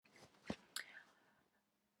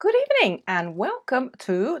morning and welcome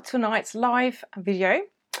to tonight's live video.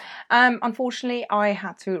 Unfortunately, I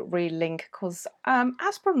had to relink because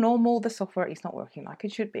as per normal, the software is not working like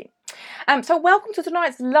it should be. So welcome to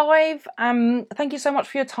tonight's live. Thank you so much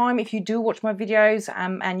for your time if you do watch my videos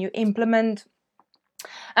and you implement.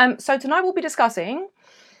 So tonight we'll be discussing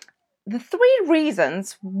the 3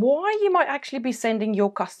 reasons why you might actually be sending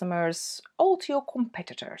your customers all to your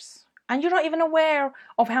competitors. And you're not even aware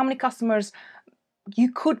of how many customers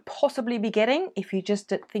you could possibly be getting if you just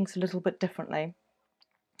did things a little bit differently.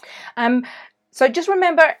 So just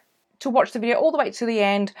remember to watch the video all the way to the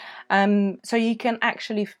end so you can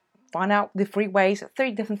actually find out the 3 ways,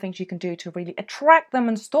 3 different things you can do to really attract them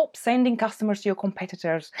and stop sending customers to your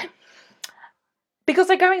competitors because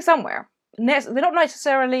they're going somewhere. They're not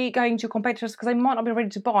necessarily going to competitors because they might not be ready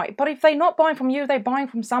to buy. But if they're not buying from you, they're buying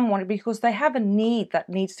from someone because they have a need that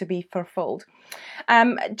needs to be fulfilled.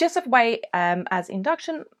 Just a way as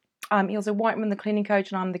induction, I'm Ilse Whiteman, the cleaning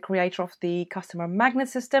coach, and I'm the creator of the Customer Magnet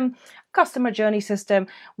System, Customer Journey System,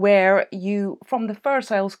 where you, from the first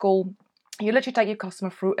sales call, you literally take your customer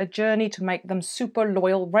through a journey to make them super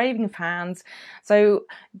loyal, raving fans, so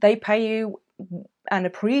they pay you and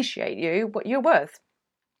appreciate you what you're worth.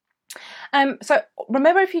 So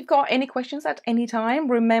remember, if you've got any questions at any time,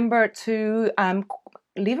 remember to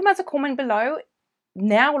leave them as a comment below,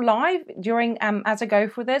 now live during as I go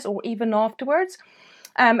through this, or even afterwards.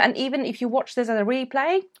 And even if you watch this as a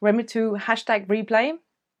replay, remember to hashtag replay.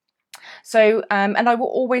 So and I will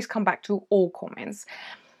always come back to all comments.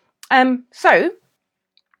 So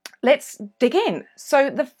let's dig in. So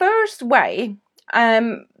the first way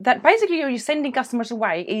that basically you're sending customers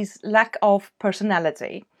away is lack of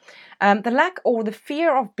personality. The lack or the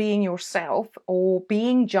fear of being yourself or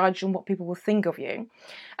being judged on what people will think of you.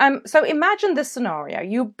 So imagine this scenario.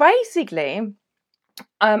 You basically,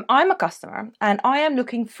 I'm a customer and I am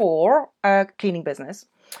looking for a cleaning business.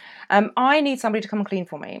 I need somebody to come and clean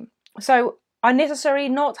for me. So I necessarily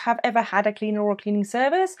not have ever had a cleaner or a cleaning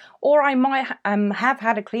service, or I might have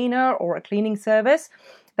had a cleaner or a cleaning service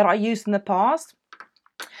that I used in the past.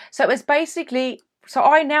 So it's basically, so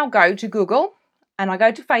I now go to Google and I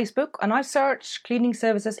go to Facebook and I search cleaning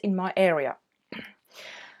services in my area.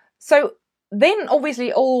 So then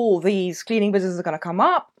obviously all these cleaning businesses are going to come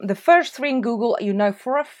up. The first 3 in Google, you know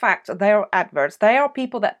for a fact they are adverts. They are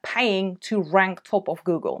people that are paying to rank top of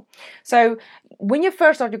Google. So when you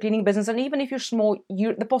first start your cleaning business, and even if you're small,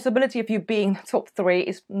 the possibility of you being top 3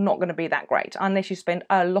 is not going to be that great unless you spend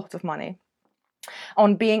a lot of money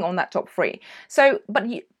on being on that top 3. So, but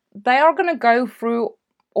they are going to go through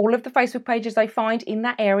all of the Facebook pages they find in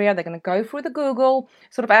that area. They're going to go through the Google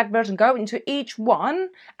sort of adverts and go into each one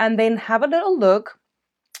and then have a little look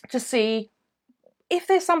to see if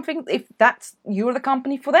there's something, if that's you're the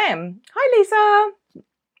company for them. Hi,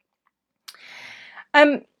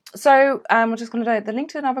 Lisa. So we're just going to do the link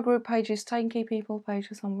to another group page is Taking Key People page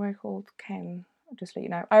for somewhere called Ken. I'll just let you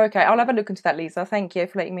know. Oh, okay. I'll have a look into that, Lisa. Thank you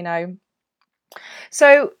for letting me know.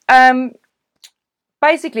 So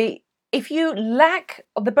basically, if you lack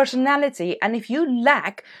the personality and if you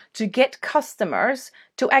lack to get customers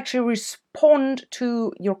to actually respond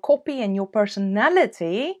to your copy and your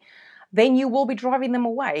personality, then you will be driving them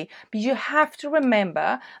away. But you have to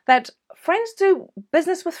remember that friends do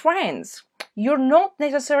business with friends. You're not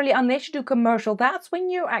necessarily, unless you do commercial, that's when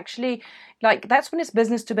you actually, that's when it's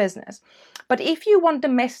business to business. But if you want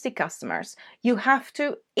domestic customers, you have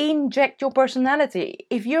to inject your personality.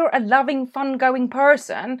 If you're a loving, fun-going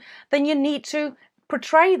person, then you need to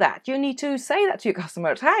portray that. You need to say that to your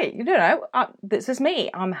customers. Hey, this is me.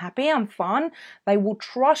 I'm happy. I'm fun. They will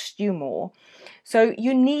trust you more. So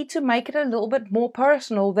you need to make it a little bit more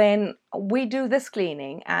personal than we do this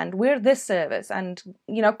cleaning and we're this service and,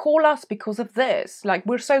 call us because of this.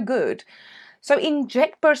 We're so good. So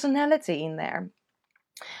inject personality in there.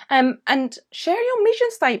 And share your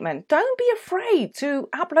mission statement. Don't be afraid to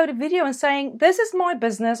upload a video and saying, this is my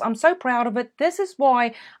business. I'm so proud of it. This is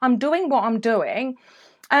why I'm doing what I'm doing.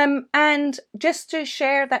 And just to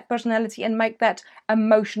share that personality and make that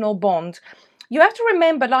emotional bond. You have to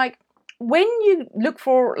remember, when you look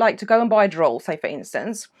for, to go and buy a drill, say for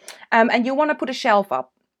instance, and you want to put a shelf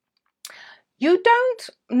up, you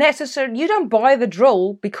don't buy the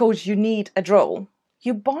drill because you need a drill.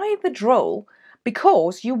 You buy the drill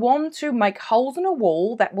because you want to make holes in a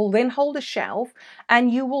wall that will then hold a shelf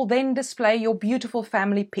and you will then display your beautiful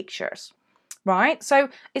family pictures, right? So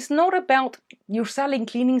it's not about you're selling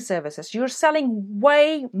cleaning services. You're selling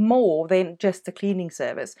way more than just a cleaning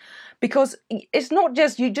service because it's not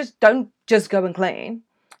just, you just don't just go and clean.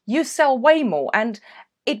 You sell way more and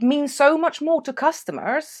it means so much more to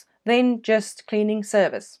customers than just cleaning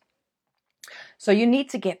service. So you need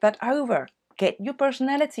to get that over. Get your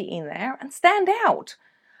personality in there and stand out.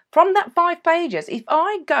 From that 5 pages, if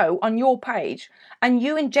I go on your page and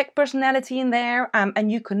you inject personality in there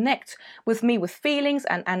and you connect with me with feelings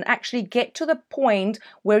and actually get to the point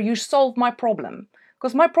where you solve my problem.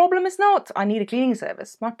 Because my problem is not I need a cleaning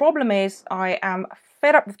service. My problem is I am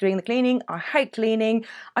fed up with doing the cleaning. I hate cleaning.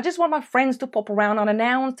 I just want my friends to pop around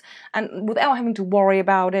unannounced and without having to worry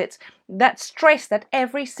about it. That stress that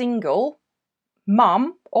every single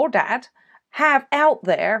mum or dad have out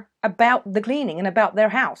there about the cleaning and about their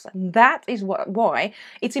house. And that is why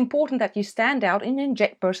it's important that you stand out and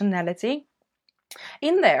inject personality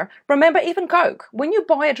in there. Remember, even Coke. When you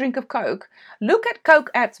buy a drink of Coke, look at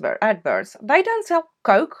Coke adverts. They don't sell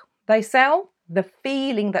Coke. They sell the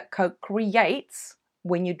feeling that Coke creates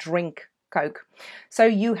when you drink Coke. So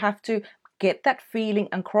you have to get that feeling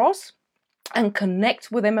across and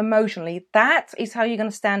connect with them emotionally. That is how you're going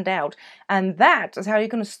to stand out. And that is how you're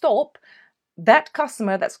going to stop that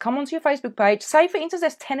customer that's come onto your Facebook page. Say, for instance,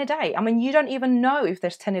 there's 10 a day. I mean, you don't even know if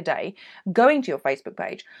there's 10 a day going to your Facebook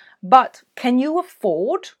page. But can you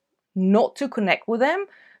afford not to connect with them,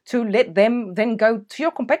 to let them then go to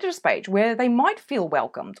your competitor's page where they might feel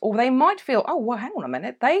welcomed, or they might feel, oh, well, hang on a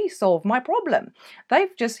minute, they solved my problem.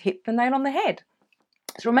 They've just hit the nail on the head.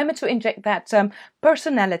 So remember to inject that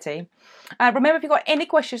personality. Remember, if you've got any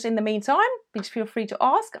questions in the meantime, please feel free to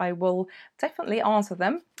ask. I will definitely answer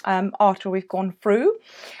them after we've gone through.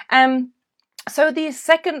 So the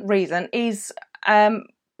second reason is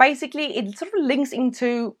basically it sort of links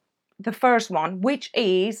into the first one, which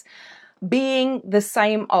is being the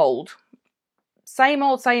same old. Same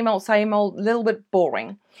old, a little bit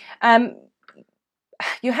boring.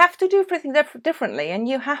 You have to do everything differently and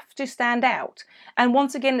you have to stand out. And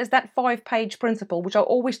once again, there's that 5-page principle, which I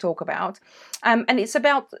always talk about. And it's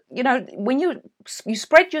about, you know, when you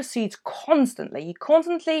spread your seeds constantly,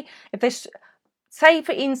 if there's, say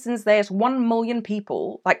for instance, there's 1 million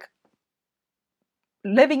people like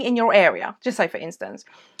living in your area, just say for instance.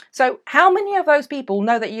 So how many of those people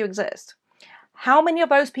know that you exist? How many of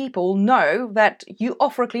those people know that you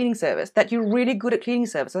offer a cleaning service, that you're really good at cleaning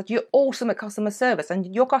service, that you're awesome at customer service,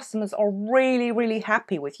 and your customers are really, really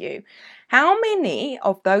happy with you? How many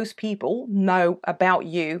of those people know about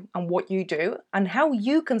you and what you do and how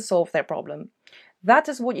you can solve their problem? That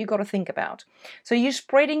is what you've got to think about. So you're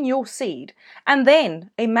spreading your seed. And then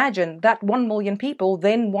imagine that 1 million people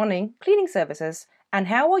then wanting cleaning services. And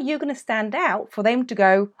how are you going to stand out for them to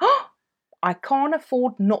go, oh, I can't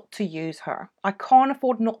afford not to use her. I can't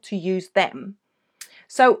afford not to use them.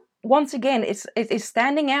 So once again, it's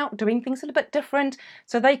standing out, doing things a little bit different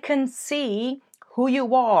so they can see who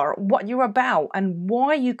you are, what you're about, and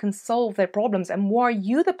why you can solve their problems, and why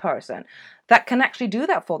you're the person that can actually do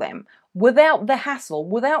that for them without the hassle,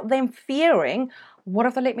 without them fearing, what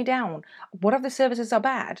if they let me down? What if the services are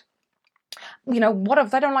bad? You know, what if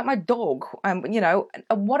they don't like my dog? You know,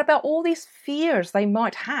 what about all these fears they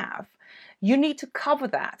might have? You need to cover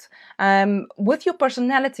that with your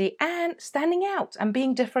personality and standing out and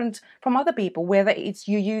being different from other people, whether it's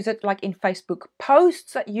you use it like in Facebook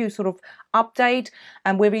posts that you sort of update,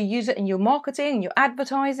 and whether you use it in your marketing, your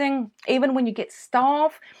advertising, even when you get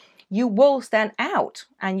staff, you will stand out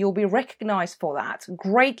and you'll be recognized for that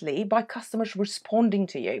greatly by customers responding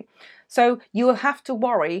to you. So you will have to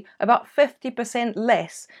worry about 50%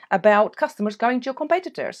 less about customers going to your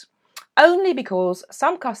competitors. Only because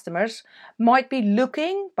some customers might be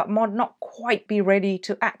looking but might not quite be ready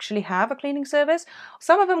to actually have a cleaning service.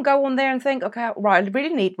 Some of them go on there and think, okay, right, I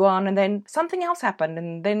really need one, and then something else happened,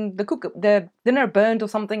 and then the dinner burned or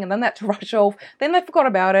something, and then that's rush off. Then they forgot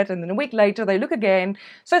about it, and then a week later they look again.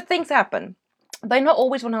 So things happen. They're not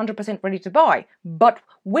always 100% ready to buy, but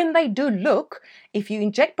when they do look, if you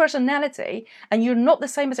inject personality and you're not the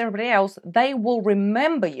same as everybody else, they will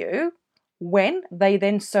remember you when they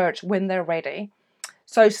then search when they're ready.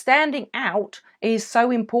 So standing out is so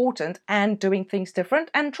important, and doing things different,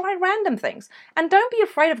 and try random things. And don't be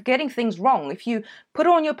afraid of getting things wrong. If you put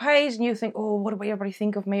on your page and you think, oh, what do everybody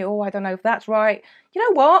think of me? Oh, I don't know if that's right. You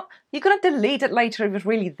know what? You're going to delete it later if it's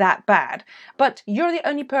really that bad. But you're the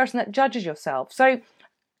only person that judges yourself. So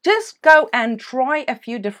just go and try a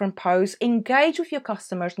few different posts. Engage with your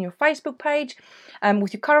customers on your Facebook page,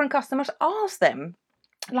 with your current customers. Ask them,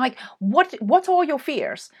 like, what are your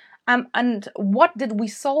fears? And what did we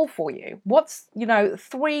solve for you? What's,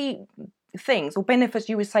 3 things or benefits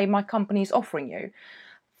you would say my company is offering you?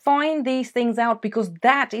 Find these things out, because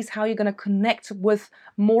that is how you're going to connect with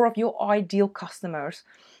more of your ideal customers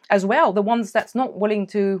as well. The ones that's not willing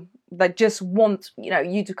to that just want, you know,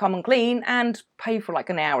 you to come and clean and pay for like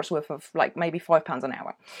an hour's worth of like maybe £5 an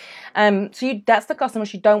hour. That's the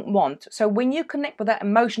customers you don't want. So when you connect with that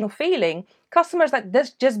emotional feeling, customers that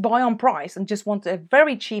just buy on price and just want a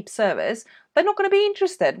very cheap service, they're not going to be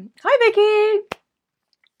interested. Hi, Vicky.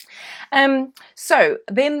 So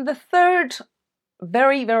then the third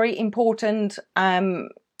very, very important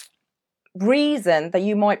reason that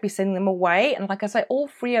you might be sending them away, and like I say, all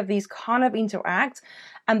three of these kind of interact,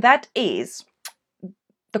 and that is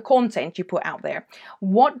the content you put out there.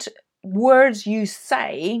 What words you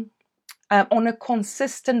say on a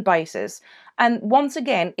consistent basis. And once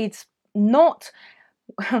again, it's not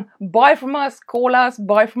buy from us, call us,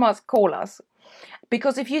 buy from us, call us.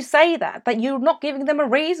 Because if you say that you're not giving them a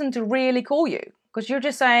reason to really call you, because you're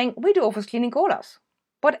just saying, we do office cleaning, call us.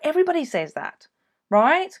 But everybody says that,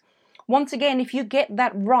 right? Once again, if you get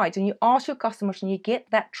that right and you ask your customers and you get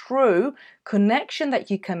that true connection that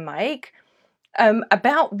you can make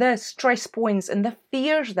about the stress points and the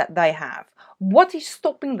fears that they have, what is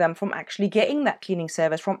stopping them from actually getting that cleaning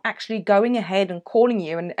service, from actually going ahead and calling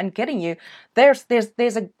you and getting you, there's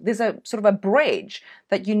a sort of a bridge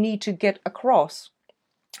that you need to get across.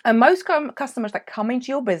 And most customers that come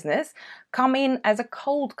into your business come in as a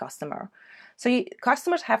cold customer. So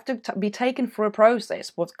customers have to be taken through a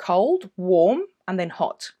process, what's cold, warm, and then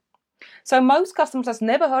hot. So most customers that's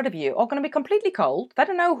never heard of you are going to be completely cold. They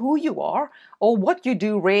don't know who you are or what you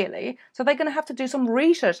do really. So they're going to have to do some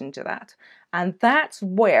research into that. And that's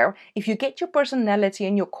where, if you get your personality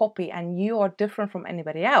and your copy and you are different from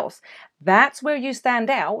anybody else, that's where you stand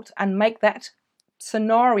out and make that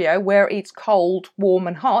scenario where it's cold, warm,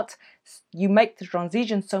 and hot. You make the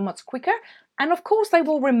transition so much quicker. And of course, they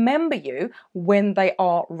will remember you when they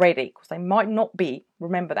are ready, because they might not be.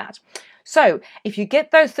 Remember that. So if you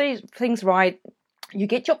get those three things right, you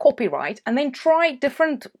get your copy right, and then try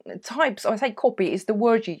different types. I say copy is the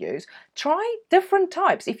word you use. Try different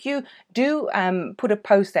types. If you do put a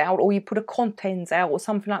post out or you put a contents out or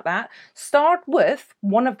something like that, start with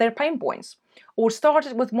one of their pain points or start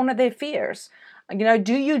it with one of their fears. You know,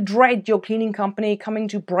 do you dread your cleaning company coming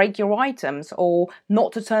to break your items or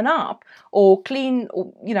not to turn up or clean,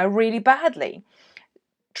 you know, really badly?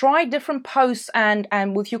 Try different posts and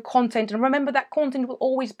with your content, and remember that content will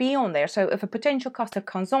always be on there. So if a potential customer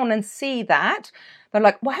comes on and see that, they're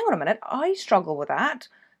like, well, hang on a minute, I struggle with that.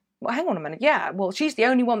 Well, hang on a minute, yeah, well, she's the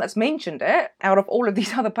only one that's mentioned it out of all of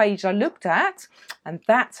these other pages I looked at. And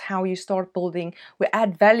that's how you start building, we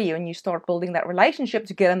add value and you start building that relationship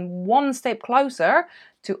to get them one step closer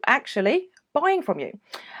to actually buying from you.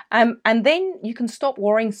 And then you can stop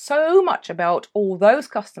worrying so much about all those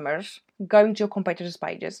customers going to your competitors'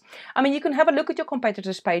 pages. I mean, you can have a look at your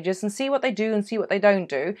competitors' pages and see what they do and see what they don't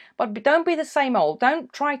do, but don't be the same old.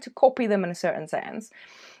 Don't try to copy them in a certain sense,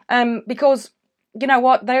 because you know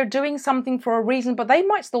what, they're doing something for a reason, but they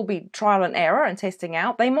might still be trial and error and testing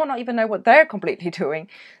out. They might not even know what they're completely doing.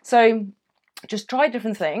 So just try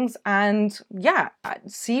different things and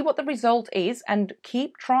see what the result is and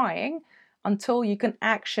keep trying until you can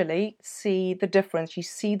actually see the difference. You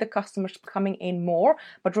see the customers coming in more.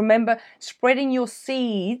 But remember, spreading your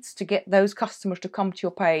seeds to get those customers to come to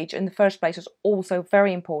your page in the first place is also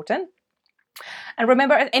very important. And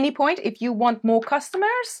remember, at any point, if you want more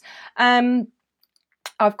customers,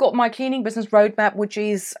 I've got my cleaning business roadmap, which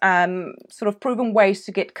is sort of proven ways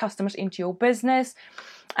to get customers into your business.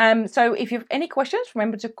 So if you have any questions,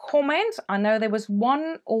 remember to comment. I know there was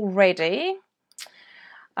one already.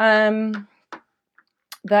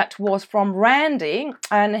 That was from Randy,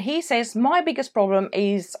 and he says, my biggest problem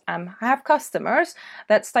is I have customers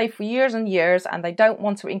that stay for years and years and they don't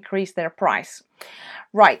want to increase their price.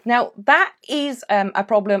 Right, now that is a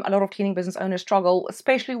problem a lot of cleaning business owners struggle,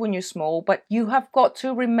 especially when you're small, but you have got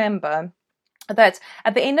to remember that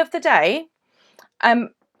at the end of the day,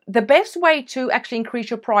 the best way to actually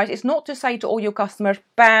increase your price is not to say to all your customers,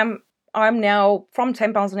 bam, I'm now from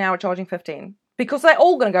 £10 an hour charging 15, because they're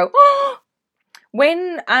all going to go, oh.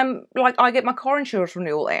 When like I get my car insurance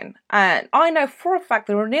renewal in, and I know for a fact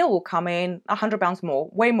the renewal will come in £100 more,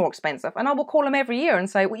 way more expensive, and I will call them every year and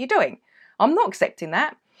say, what are you doing? I'm not accepting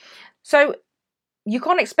that. So you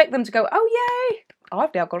can't expect them to go, oh yay,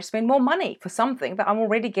 I've now got to spend more money for something that I'm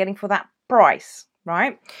already getting for that price,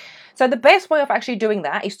 right? So the best way of actually doing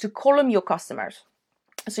that is to column your customers.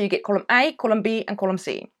 So you get column A, column B, and column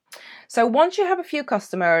C. So once you have a few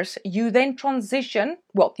customers, you then transition,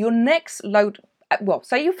 your next load.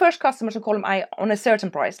 Say your first customers are column A on a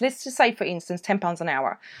certain price. Let's just say, for instance, £10 an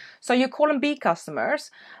hour. So your column B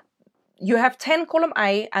customers, you have 10 column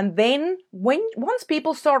A, and then once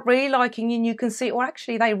people start really liking you, and you can see, well,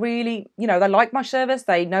 actually they really, they like my service,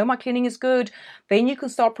 they know my cleaning is good, then you can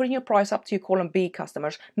start putting your price up to your column B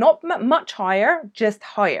customers. Not much higher, just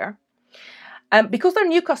higher. Because they're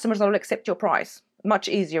new customers, they'll accept your price much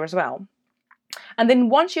easier as well. And then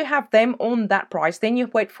once you have them on that price, then you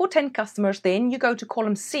wait for 10 customers, then you go to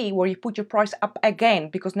column C where you put your price up again,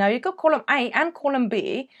 because now you've got column A and column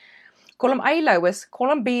B. Column A lowest,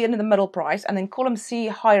 column B in the middle price, and then column C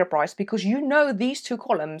higher price, because you know these two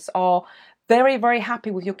columns are very, very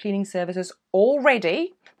happy with your cleaning services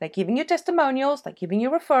already. They're giving you testimonials, they're giving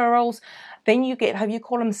you referrals. Then you have your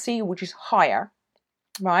column C, which is higher,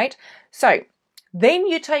 right? So then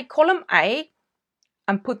you take column A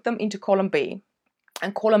and put them into column B,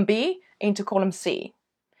 and column B into column C.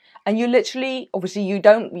 And you literally, obviously you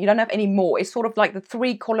don't have any more. It's sort of like the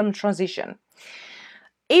 3-column transition.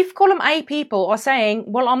 If column A people are saying,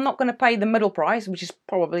 well, I'm not going to pay the middle price, which is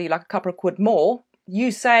probably like a couple of quid more, you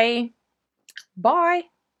say, bye.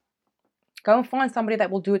 Go and find somebody that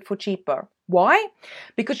will do it for cheaper. Why?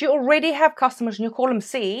 Because you already have customers in your column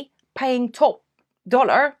C paying top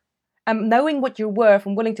dollar and knowing what you're worth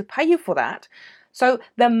and willing to pay you for that. So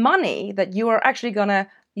the money that you are actually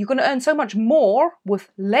you're going to earn so much more with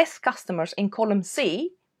less customers in column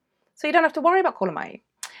C, so you don't have to worry about column A.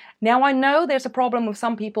 Now, I know there's a problem with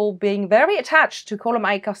some people being very attached to column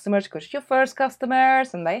A customers because it's your first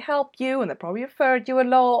customers and they help you and they probably referred you a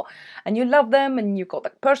lot and you love them and you've got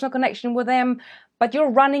that personal connection with them, but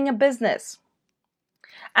you're running a business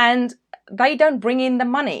and they don't bring in the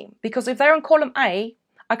money, because if they're in column A,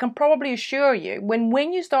 I can probably assure you,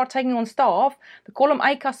 when you start taking on staff, the column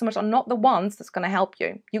A customers are not the ones that's going to help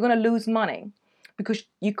you. You're going to lose money because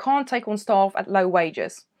you can't take on staff at low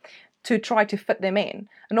wages to try to fit them in.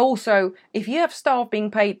 And also, if you have staff being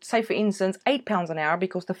paid, say for instance, £8 an hour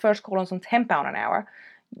because the first column's on £10 an hour,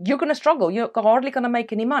 you're going to struggle. You're hardly going to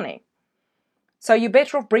make any money. So you're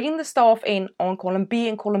better off bringing the staff in on column B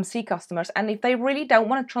and column C customers. And if they really don't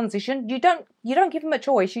want to transition, you don't give them a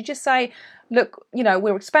choice. You just say, look,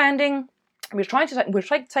 we're expanding. We're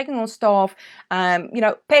taking on staff.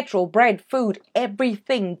 Petrol, bread, food,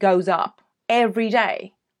 everything goes up every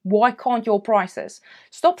day. Why can't your prices?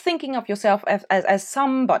 Stop thinking of yourself as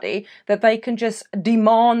somebody that they can just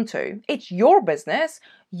demand to. It's your business.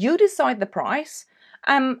 You decide the price.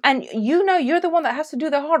 And you're the one that has to do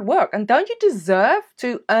the hard work. And don't you deserve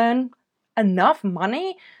to earn enough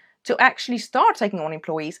money to actually start taking on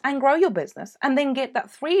employees and grow your business and then get that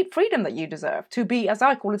freedom that you deserve to be, as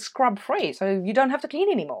I call it, scrub free, so you don't have to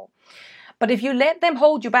clean anymore? But if you let them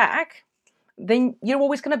hold you back, then you're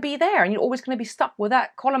always going to be there and you're always going to be stuck with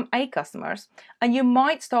that column A customers. And you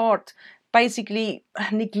might start basically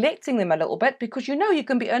neglecting them a little bit because you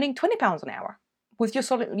can be earning £20 an hour with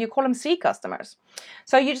your column C customers.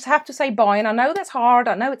 So you just have to say bye. And I know that's hard.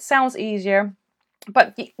 I know it sounds easier.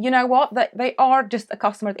 But you know what? They are just a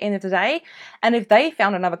customer at the end of the day. And if they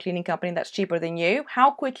found another cleaning company that's cheaper than you,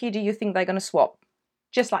 how quickly do you think they're going to swap?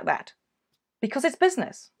 Just like that. Because it's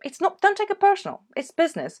business. Don't take it personal. It's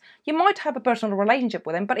business. You might have a personal relationship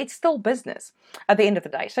with them, but it's still business at the end of the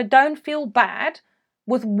day. So don't feel bad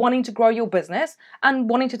with wanting to grow your business and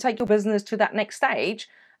wanting to take your business to that next stage.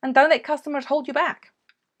 And don't let customers hold you back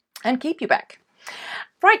and keep you back.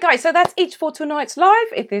 Right, guys, so that's it for tonight's live.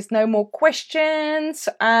 If there's no more questions,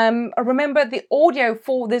 remember the audio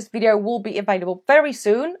for this video will be available very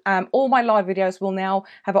soon. All my live videos will now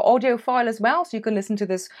have an audio file as well, so you can listen to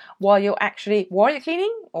this while you're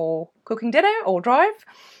cleaning or cooking dinner or drive.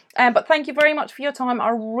 But thank you very much for your time. I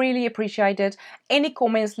really appreciate it. Any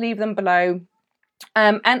comments, leave them below.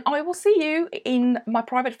 And I will see you in my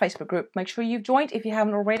private Facebook group. Make sure you've joined if you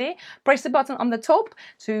haven't already. Press the button on the top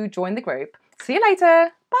to join the group. See you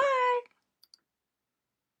later. Bye.